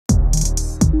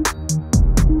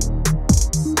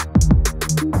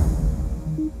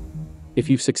If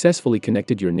you've successfully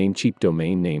connected your Namecheap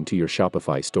domain name to your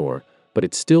Shopify store, but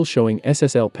it's still showing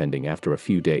SSL pending after a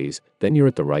few days, then you're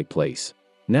at the right place.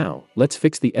 Now, let's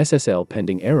fix the SSL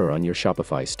pending error on your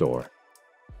Shopify store.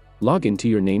 Log into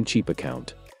your Namecheap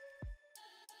account.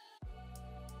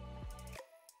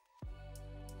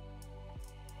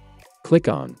 Click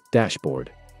on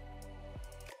Dashboard.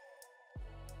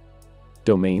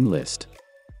 Domain list.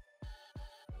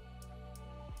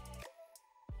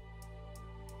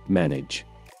 Manage.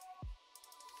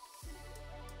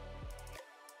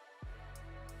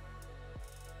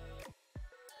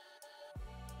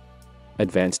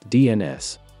 Advanced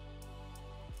DNS.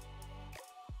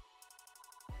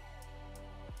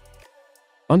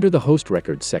 Under the Host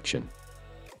Records section,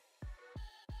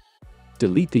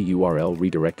 delete the URL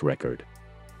redirect record.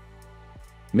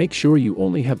 Make sure you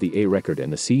only have the A record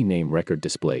and the C name record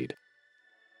displayed.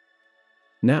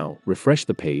 Now, refresh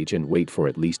the page and wait for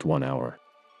at least 1 hour.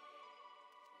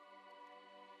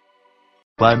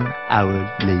 1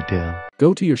 hour later.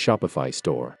 Go to your Shopify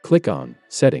store. Click on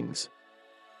Settings.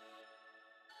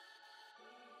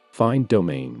 Find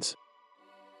Domains.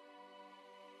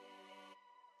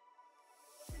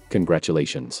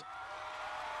 Congratulations!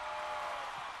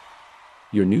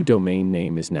 Your new domain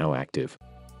name is now active.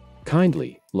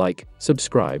 Kindly like,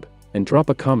 subscribe, and drop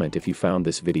a comment if you found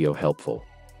this video helpful.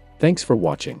 Thanks for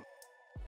watching.